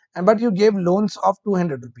 okay, and but you gave loans of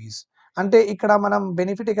 200 rupees. అంటే ఇక్కడ మనం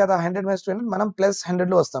benefit కదా, 100 minus 200 మనం plus 100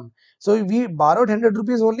 లో వస్తాం. So we borrowed 100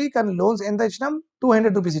 rupees only, కానీ లోన్స్ ఎంత ఇచ్చినాం?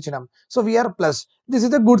 200 rupees ఇచ్చినాం. So we are plus. This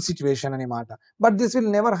is the good situation అనమాట. But this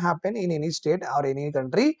will never happen in any state or any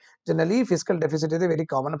country. Generally physical deficit is a very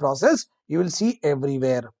common process, you will see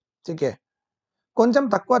everywhere. Okay, కొంచెం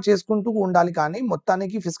తక్కువ చేసుకుంటూ ఉండాలి కానీ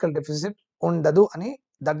మొత్తానికి physical deficit ఉండదు అని,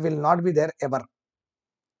 that will not be there ever,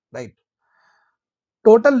 right?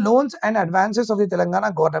 Total loans and advances of the Telangana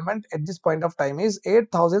government at this point of time is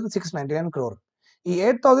 8,699 crore. ఈ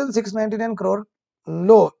 8,699 crore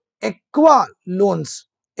లో ఎక్కువ లోన్స్,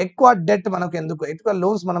 ఎక్కువ డెట్ మనకు ఎందుకు, ఎక్కువ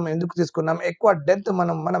లోన్స్ మనం ఎందుకు తీసుకున్నాం, ఎక్కువ డెట్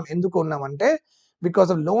మనం ఎందుకు ఉన్నామంటే because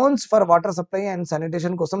of loans for water supply and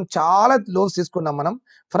sanitation కోసం చాలా లోన్స్ తీసుకున్నాం మనం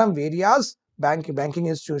from వేరియాస్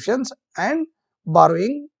banking institutions and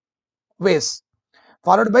borrowing ways.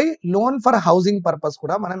 Followed by loan for housing purpose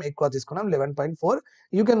kuda manam ekkuva తీసుకున్నాం 11.4.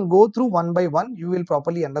 You can go through one by one, you will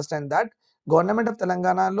properly understand that government of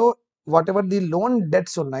Telangana lo whatever the loan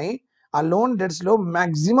debts ఉన్నాయి, ఆ loan debts లో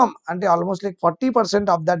maximum అంటే almost like 40%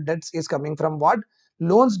 of that debts is coming from what?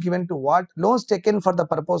 Loans given to what? Loans taken for the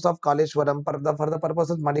purpose of Kaleshwaram, for the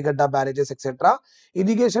purpose of Manigadda barrages etc,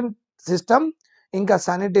 irrigation system ఇంకా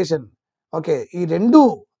sanitation. Okay, ఈ రెండు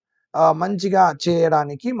మంచిగా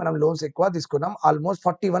చేయడానికి మనం loans ఎక్కువ తీసుకున్నాం. Almost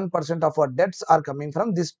 41% of our debts are coming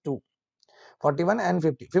from this two. 41 and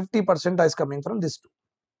 50% is coming from this two.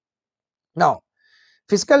 Now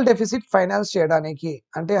physical deficit finance చేయడానికి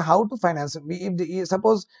అంటే హౌ టు ఫైనాన్స్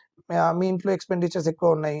సపోజ్ మీ ఇంట్లో ఎక్స్పెండిచర్స్ ఎక్కువ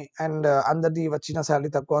ఉన్నాయి అండ్ అందరిది వచ్చిన శాలరీ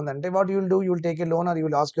తక్కువ ఉందంటే what you'll do you'll take a loan are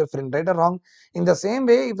you'll ask your friend right are wrong. In the same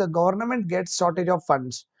way if the government gets shortage of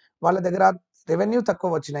funds, వాళ్ళ దగ్గర revenue తక్కువ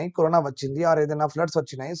వచ్చినాయి, కరోనా వచ్చింది ఆర్ ఏదైనా ఫ్లడ్స్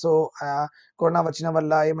వచ్చినాయి, so corona వచ్చిన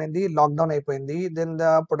వల్ల ఏమైంది, లాక్డౌన్ అయిపోయింది, then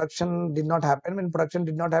the production did not happen. When production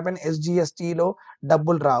did not happen ఎస్జిఎస్టీలో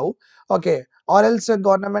డబ్బులు రావు. Okay, or else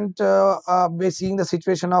government seeing the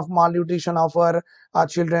situation of malnutrition of our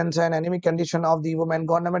children and anemic condition of the women,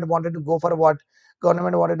 government wanted to go for what,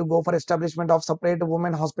 government wanted to go for establishment of separate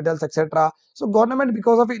women hospitals etc. So government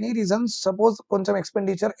because of any reasons suppose కొంచెం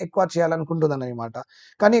expenditure ఎక్కువ చేయాలనుకుంటుంది అన్నమాట,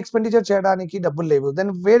 కానీ expenditure చేయడానికి డబ్బులు లేవు,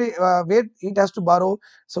 then where it has to borrow.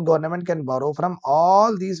 So government can borrow from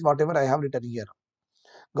all these whatever I have written here.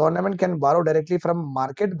 Government can borrow directly from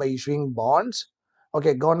market by issuing bonds.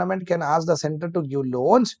 Okay, government can ask the center to give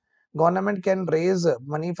loans. Government can raise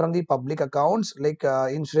money from the public accounts like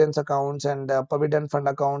insurance accounts and provident fund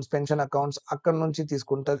accounts, pension accounts, అక్కడ నుంచి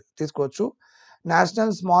తీసుకోవచ్చు. National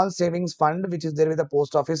small savings fund which is there with the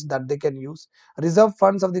post office that they can use. Reserve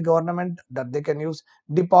funds of the government that they can use.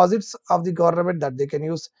 Deposits of the government that they can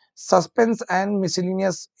use. Suspense and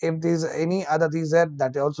miscellaneous, if there is any other these are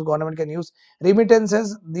that also government can use. Remittances,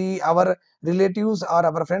 the our relatives or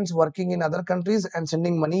our friends working in other countries and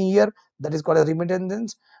sending money here, that is called as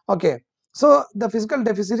remittance. Okay, so the fiscal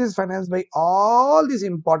deficit is financed by all these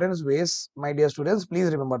important ways, my dear students,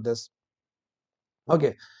 please remember this.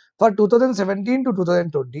 Okay, for 2017 to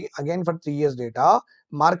 2020, again for 3 years data,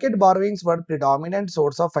 market borrowings were predominant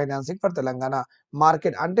source of financing for Telangana.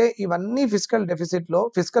 Market అంటే ఇవన్నీ physical deficit లో,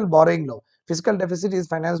 physical borrowing లో, physical deficit is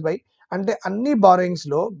finance by అంటే అన్ని borrowings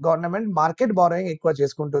లో government market borrowing ఎక్కువ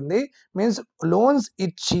చేసుకుంటుంది, means loans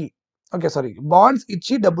ఇచ్చి, ఓకే సారీ బాండ్స్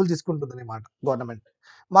ఇచ్చి డబ్బులు తీసుకుంటుంది అనమాట government.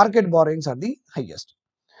 Market borrowings are the highest.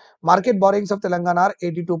 Market borrowings of Telangana are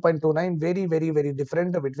 82.29, very, very, very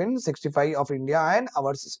different between 65 of India and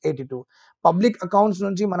ours is 82. Public accounts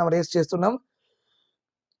నుంచి మనం race చేస్తున్నాం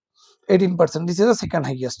 18%. This is the second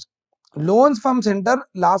highest. Loans from center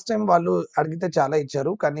last time వాళ్ళు అడిగితే చాలా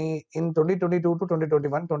ఇచ్చారు, కానీ in 2022 to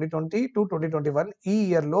 2021, 2020 to 2021 ఈ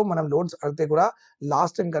year లో మనం లోన్స్ అడిగితే కూడా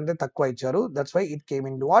లాస్ట్ టైం కంటే తక్కువ ఇచ్చారు. That's why it came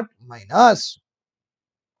in to what minus.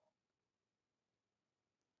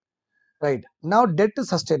 Right, now debt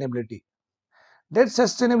sustainability. Debt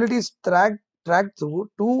sustainability is tracked through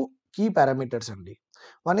two key parameters only.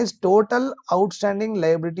 One is total outstanding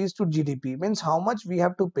liabilities to GDP, means how much we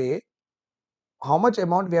have to pay, how much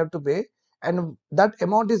amount we have to pay, and that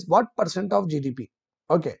amount is what percent of GDP.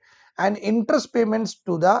 Okay, and interest payments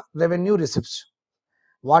to the revenue receipts.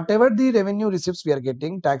 Whatever the revenue receipts we are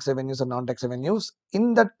getting, tax revenues or non-tax revenues,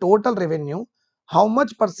 in the total revenue, how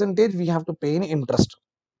much percentage we have to pay in interest,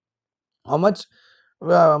 how much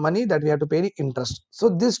money that we have to pay the interest. So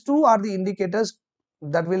these two are the indicators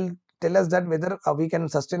that will tell us that whether we can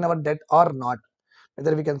sustain our debt or not,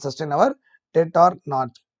 whether we can sustain our debt or not.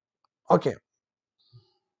 Okay,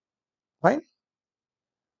 fine.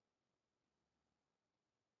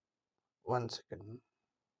 One second.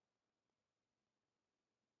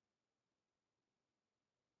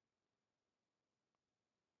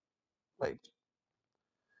 Right,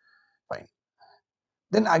 fine.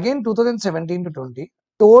 Then again 2017 to 20,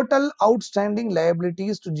 total outstanding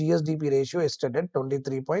liabilities to GSDP ratio is stood at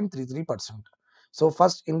 23.33%. So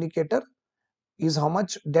first indicator is how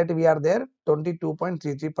much debt we are there,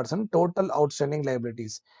 22.33% total outstanding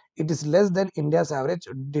liabilities. It is less than India's average.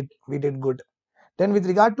 We did good. Then with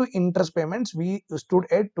regard to interest payments, we stood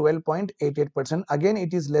at 12.88%. Again,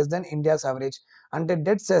 it is less than India's average. And the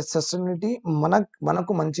debt sustainability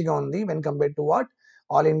manaku manchiga undi when compared to what?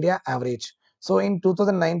 All India average. So in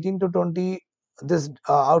 2019 to 20, this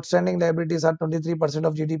outstanding liabilities are 23%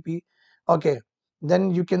 of GDP. Okay.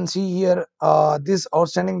 Then you can see here, this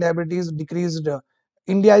outstanding liabilities decreased.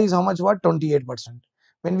 India is how much? What? 28%.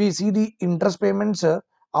 When we see the interest payments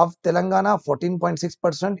of Telangana,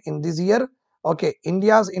 14.6% in this year. Okay,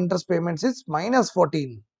 India's interest payments is minus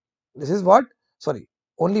 14. This is what? Sorry,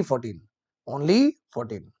 only 14. Only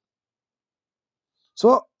 14. So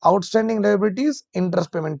outstanding liabilities,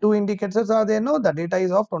 interest payment, two indicators are there. No, the data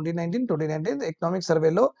is of 2019 the economic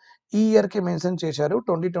survey లో ఈ year కి mention చేశారు,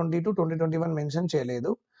 2020 to 2021 mention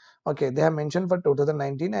చేయలేదు. Okay, they have mentioned for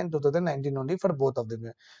 2019 and 2019 only for both of them.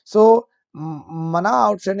 So మన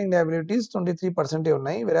outstanding liabilities 23%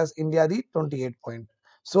 ఉన్నాయి, whereas ఇండియాది 28.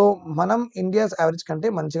 So మనం India's average కంటే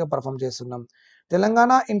మంచిగా పర్ఫామ్ చేస్తున్నాం.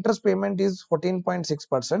 Telangana interest payment is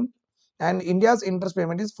 14.6% and India's interest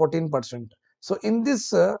payment is 14%. So in this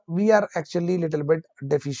we are actually little bit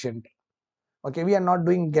deficient. Okay, we are not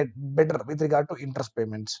doing get better with regard to interest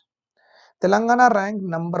payments. Telangana ranked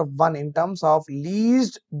number 1 in terms of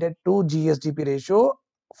least debt to GSDP ratio,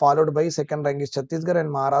 followed by second rank is Chhattisgarh and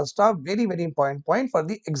Maharashtra. Very, very important point for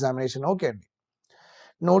the examination. Okay.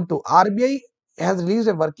 Note 2. RBI has released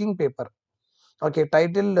a working paper, okay,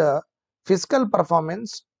 titled Fiscal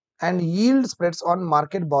Performance and Yield Spreads on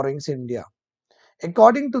Market Borrowings in India.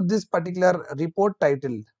 According to this particular report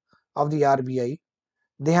title of the RBI,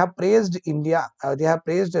 they have praised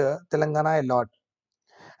Telangana a lot.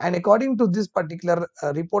 And according to this particular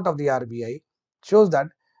report of the RBI, shows that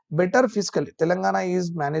better fiscal Telangana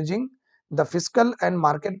is managing the fiscal and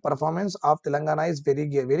market performance of Telangana is very,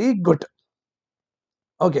 very good.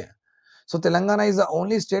 Okay. So Telangana is the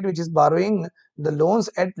only state which is borrowing the loans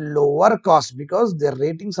at lower cost because their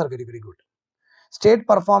ratings are very, very good. State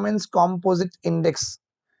Performance Composite Index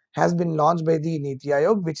has been launched by the Niti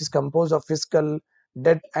Aayog, which is composed of fiscal,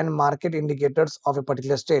 debt, and market indicators of a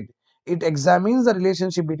particular state. It examines the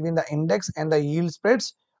relationship between the index and the yield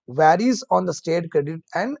spreads, varies on the state credit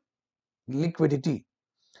and liquidity.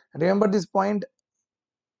 Remember this point,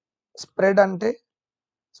 spread ante,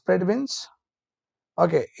 spread wins.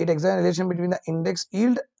 Okay, it examines relation between the index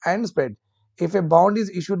yield and spread. If a bond is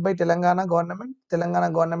issued by Telangana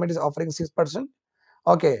government is offering 6%.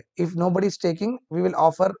 Okay, if nobody is taking, we will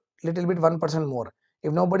offer little bit 1% more.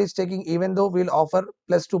 If nobody is taking, even though we will offer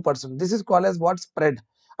plus 2%. This is called as what spread.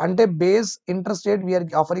 Ante base interest rate we are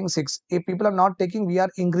offering 6. If people are not taking, we are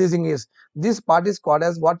increasing is. This part is called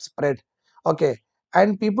as what spread. Okay,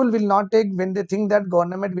 and people will not take when they think that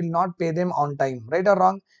government will not pay them on time. Right or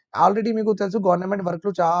wrong? Already మీకు తెలుసు government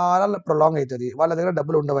వర్క్లు చాలా prolong అవుతుంది, వాళ్ళ దగ్గర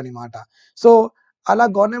డబ్బులు ఉండవన్నమాట. So అలా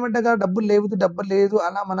government దగ్గర డబ్బులు లేదు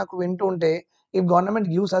అలా మనకు వింటూ ఉంటే, if government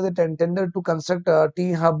gives us a tender to construct a tea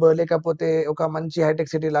hub లేకపోతే ఒక మంచి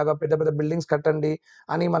హైటెక్ సిటీ లాగా పెద్ద పెద్ద బిల్డింగ్స్ కట్టండి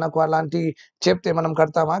అని మనకు అలాంటి చెప్తే మనం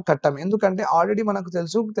కడతామా? కట్టం. ఎందుకంటే ఆల్రెడీ మనకు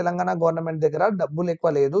తెలుసు తెలంగాణ గవర్నమెంట్ దగ్గర డబ్బులు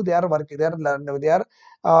ఎక్కువ లేదు. They are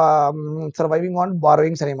surviving on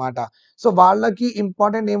borrowings అనమాట. సో వాళ్ళకి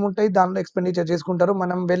ఇంపార్టెంట్ ఏముంటాయి దానిలో ఎక్స్పెండిచర్ చేసుకుంటారు.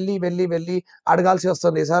 మనం వెళ్ళి అడగాల్సి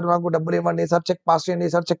వస్తుంది, సార్ నాకు డబ్బులు ఇవ్వండి, సార్ చెక్ పాస్ చేయండి,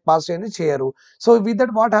 సార్ చెక్ పాస్ చేయండి, చేయరు. So with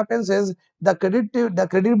that what happens is the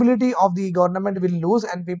credibility of the government will lose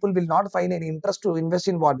and people will not find any interest to invest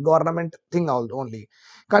in what government thing only.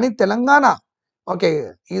 కానీ Telangana okay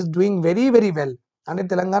is doing very very well. అంటే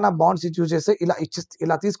Telangana bonds issue చేస్తే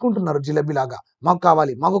ఇలా తీసుకుంటున్నారు జిలబిలాగా,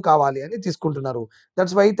 మాకు కావాలి అని తీసుకుంటున్నారు.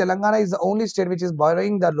 That's why Telangana is the only state which is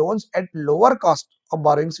borrowing the loans at lower cost of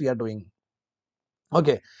borrowings we are doing.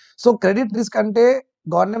 Okay, so credit risk అంటే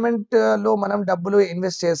government లో మనం డబ్బులు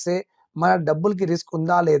ఇన్వెస్ట్ చేస్తే మన డబ్బులకి రిస్క్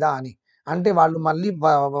ఉందా లేదా అని. అంటే వాళ్ళు మళ్ళీ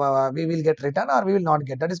we will get return or we will not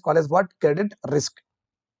get. That is called as what? Credit risk.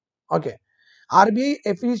 Okay. RBI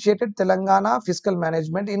appreciated Telangana fiscal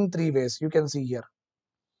management in 3 ways. You can see here.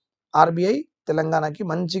 RBI తెలంగాణకి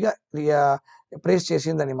మంచిగా ప్రేస్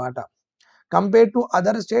చేసింది అనమాట. Compared to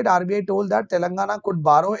other state, RBI told that Telangana could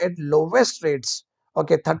borrow at lowest rates,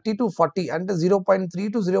 okay, 30 to 40 and 0.3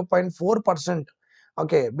 to 0.4%.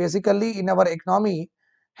 Okay, basically in our economy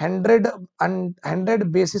 100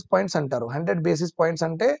 basis points అంటారు. 100 basis points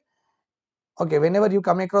అంటే okay, whenever you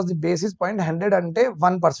come across the basis point 100 అంటే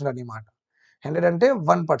 1% అనమాట. 100 అంటే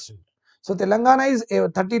 1%. So Telangana is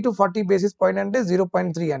 30 to 40 basis point అంటే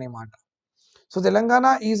 0.3 అనమాట. So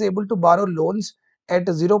Telangana is able to borrow loans at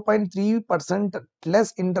 0.3% less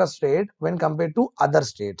interest rate when compared to other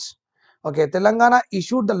states. Okay, Telangana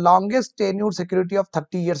issued the longest tenured security of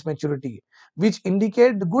 30 years maturity, which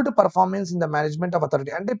indicate good performance in the management of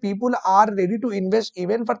authority. And people are ready to invest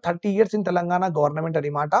even for 30 years in Telangana government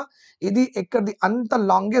animata. Idi ekkadi anta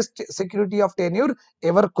longest security of tenure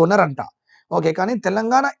ever konaranta. Okay, కానీ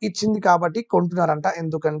తెలంగాణ ఇచ్చింది కాబట్టి కొంటున్నారంట.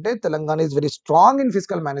 ఎందుకంటే Telangana is very strong in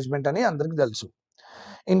physical management అని అందరికి తెలుసు.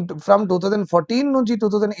 From 2014 నుంచి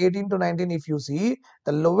 2018 to 19, if you see,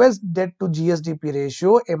 the lowest debt to GSDP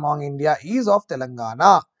ratio among India is of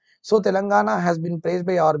Telangana. So Telangana has been praised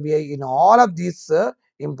by RBI in all of these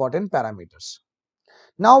important parameters.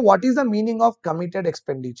 Now, what is the meaning of committed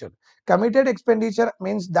expenditure? Committed expenditure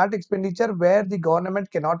means that expenditure where the government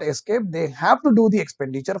cannot escape. They have to do the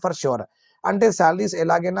expenditure for sure. Ante salaries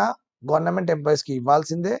elagena government employees ki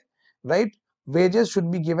ఇవ్వాల్సిందే, right? Wages should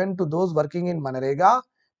be given to those working in Manrega.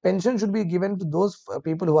 Pension should be given to those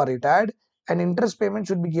people who are retired, and interest payment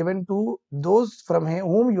should be given to those from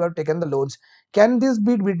whom you have taken the loans. Can this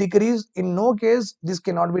be decreased? In no case this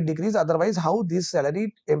cannot be decreased. Otherwise, how these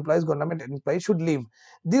salaried employees, government employees should live?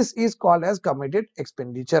 This is called as committed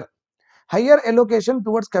expenditure. Higher allocation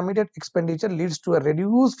towards committed expenditure leads to a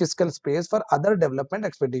reduced fiscal space for other development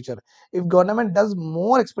expenditure. If government does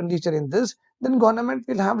more expenditure in this, then government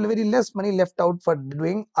will have very less money left out for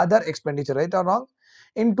doing other expenditure, right or wrong?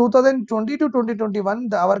 In 2020 to 2021,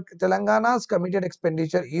 our Telangana's committed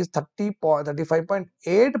expenditure is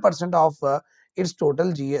 35.8% of its total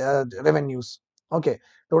revenues. Okay,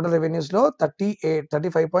 total revenues low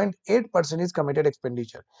 35.8% is committed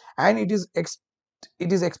expenditure, and it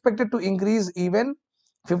is expected to increase even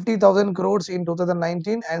 50,000 crores in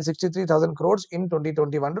 2019 and 63,000 crores in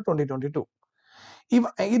 2021 to 2022.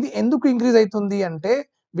 ఇది ఎందుకు increase అవుతుంది అంటే,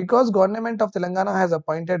 because government of Telangana has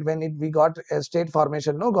appointed, we got a state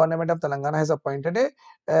formation, no, government of Telangana has appointed a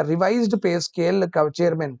revised pay scale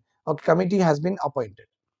chairman. Okay, committee has been appointed,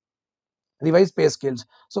 revise pay scales.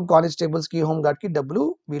 So constables కి, home guard కి డబ్బులు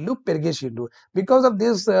వీళ్ళు పెరిగేసిండు. Because of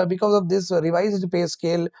this revised pay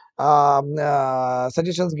scale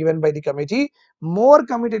suggestions given by the committee, more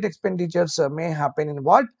committed expenditures may happen in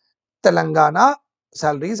what? Telangana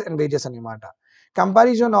salaries and wages అన్నమాట.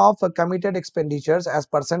 Comparison of committed expenditures as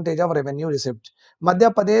percentage of revenue received. Madhya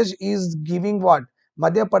Pradesh is giving what?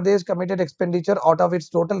 Madhya Pradesh committed expenditure out of its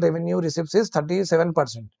total revenue receipts is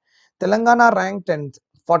 37%. Telangana ranked 10th,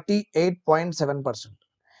 48.7%.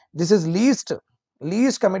 This is least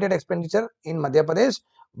committed expenditure in Madhya Pradesh.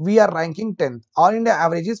 We are ranking 10th. All India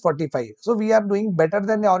average is 45. So we are doing better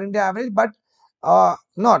than the All India average, but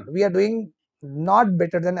not. We are doing not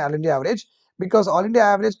better than All India average, because All India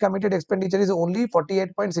average committed expenditure is only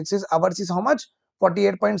 48.6. Ours is how much?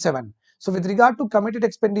 48.7. So with regard to committed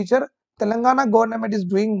expenditure, Telangana government is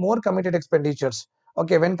doing more committed expenditures,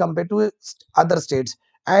 okay, when compared to other states.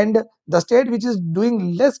 And the state which is doing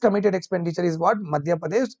less committed expenditure is what? Madhya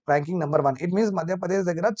Pradesh, ranking number 1. It means Madhya Pradesh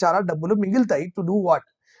దగ్గర చాలా డబ్బులు మిగులుతాయి to do what?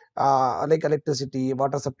 Like electricity,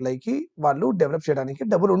 water supply కి వాళ్ళు develop చేయడానికి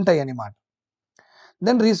డబ్బులు ఉంటాయి అన్నమాట.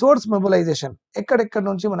 దెన్ రిసోర్స్ మొబిలైజేషన్, ఎక్కడెక్కడ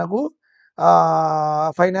నుంచి మనకు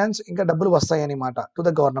ఫైనాన్స్ ఇంకా డబ్బులు వస్తాయి అన్నమాట to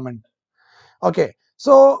the government. Okay,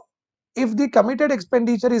 so if the committed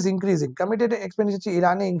expenditure is increasing, committed expenditure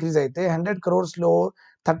ఇలానే increase అయితే 100 crores లో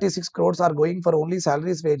 36 crores are going for only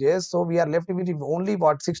salaries, wages. So we are left with only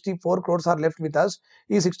what? 64 crores are left with us.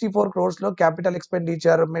 ఈ 64 crores లో capital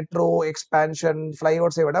expenditure, metro expansion,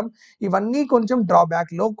 flyovers ఇవ్వడం, ఇవన్నీ కొంచెం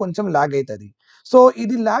drawback లో కొంచెం లాగ్ అవుతుంది. సో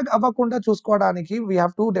ఇది లాగ్ అవ్వకుండా చూసుకోవడానికి we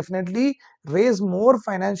have to definitely raise more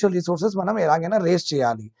financial resources. మనం ఎలాగైనా రేస్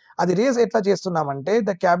చేయాలి. అది రేస్ ఎట్లా చేస్తున్నామంటే,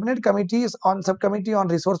 the cabinet committees on sub committee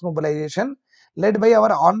on resource mobilisation led by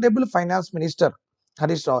our honourable finance minister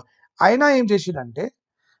Harish Rao. ఆయన ఏం చేసిందంటే,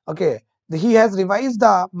 okay, he has revised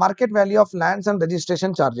the market value of lands and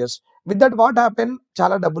registration charges. With that what happened?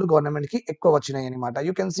 చాలా డబ్బులు government కి ఎక్కువ వచ్చినాయి అన్నమాట.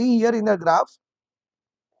 You can see here in the graph.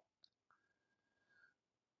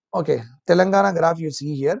 Okay, Telangana graph you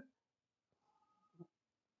see here.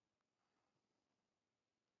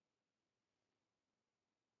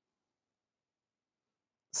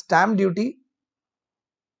 Stamp duty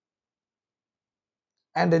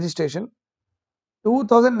and registration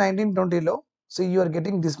 2019-20లో, so you are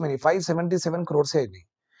getting this many 577 crores అయింది.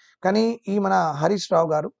 కానీ ఈ మన హరీష్ రావు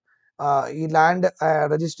గారు ఈ ల్యాండ్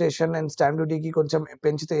రిజిస్ట్రేషన్ అండ్ స్టాంప్ డ్యూటీకి కొంచెం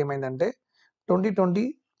పెంచితే ఏమైందంటే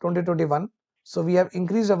 2020-2021, so we have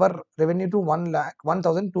increase hour revenue to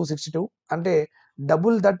 1,262, అంటే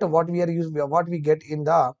double that what we get in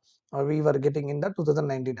the we are getting in the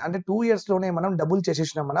 2019. అంటే 2 years లోనే మనం డబుల్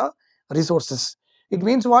చేసేసినాం మన resources. It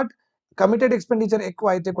means what? Committed expenditure ఎక్కువ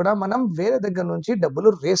అయితే కూడా మనం వేరే దగ్గర నుంచి డబ్బులు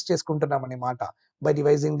రేస్ చేసుకుంటున్నాం అన్నమాట by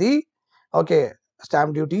devising the stamp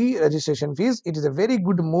duty, registration fees. It is a very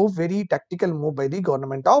good move, very tactical move by the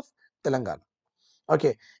government of Telangana.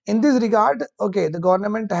 Okay, in this regard, okay, the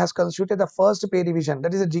government has constituted the first pay revision,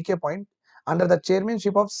 that is a GK point, under the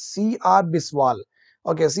chairmanship of CR Biswal.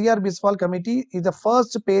 Okay, CR Biswal committee is the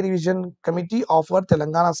first pay revision committee of our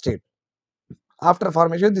Telangana state. After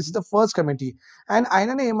formation this is the first committee. And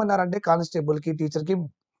ఆయననే ఏమన్నారంటే, constable కి, teacher కి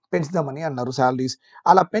పెంచుదామని అన్నారు salaries.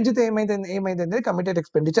 అలా పెంచితే ఏమైందంటే committed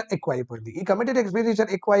expenditure ఎక్కువ అయిపోయింది. ఈ కమిటెడ్ ఎక్స్పెండిచర్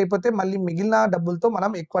ఎక్కువ అయిపోతే మళ్ళీ మిగిలిన డబ్బులతో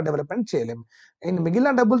మనం ఎక్కువ డెవలప్మెంట్ చేయలేము. అండ్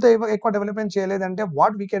మిగిలిన డబ్బులతో ఎక్కువ డెవలప్మెంట్ చేయలేదంటే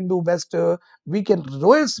what we can do best? We can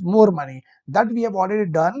race more money. That we have already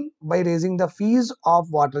done by raising the fees of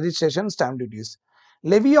what? Registration, stamp duties.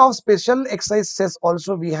 Levy of special excise cess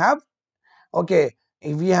also we have, okay,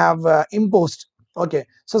 we have imposed. Okay,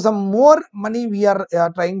 so some more money we are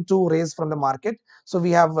trying to raise from the market. So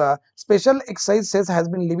we have special excise cess has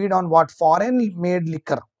been levied on what? Foreign made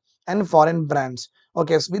liquor and foreign brands.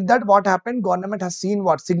 Okay, so with that what happened? Government has seen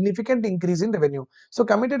what? Significant increase in revenue. So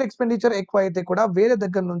committed expenditure ఎక్కువ అయితే కూడా వేరే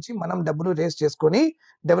దగ్గర నుంచి మనం డబ్బులు race చేసుకొని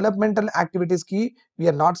developmental activities కి we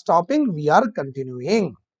are not stopping, we are continuing.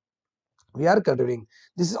 we are continuing.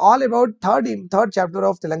 This is all about third chapter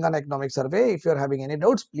of Telangana Economic Survey. If you are having any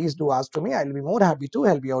doubts, please do ask to me. I will be more happy to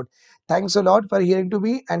help you out. Thanks a lot for hearing to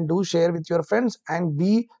me, and do share with your friends, and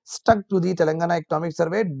be stuck to the Telangana Economic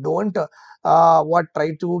Survey. Don't what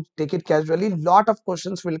try to take it casually. Lot of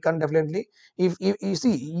questions will come definitely. If you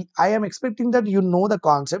see, I am expecting that you know the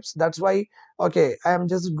concepts. That's why okay, I am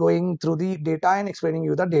just going through the data and explaining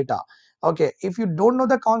you the data. Okay, if you don't know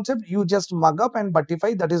the concept, you just mug up and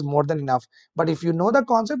buttify. That is more than enough. But if you know the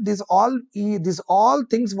concept, these all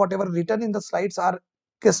things whatever written in the slides are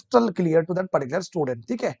crystal clear to that particular student.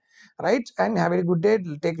 Okay, right? And have a good day.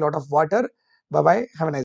 Take a lot of water. Bye bye. Have a nice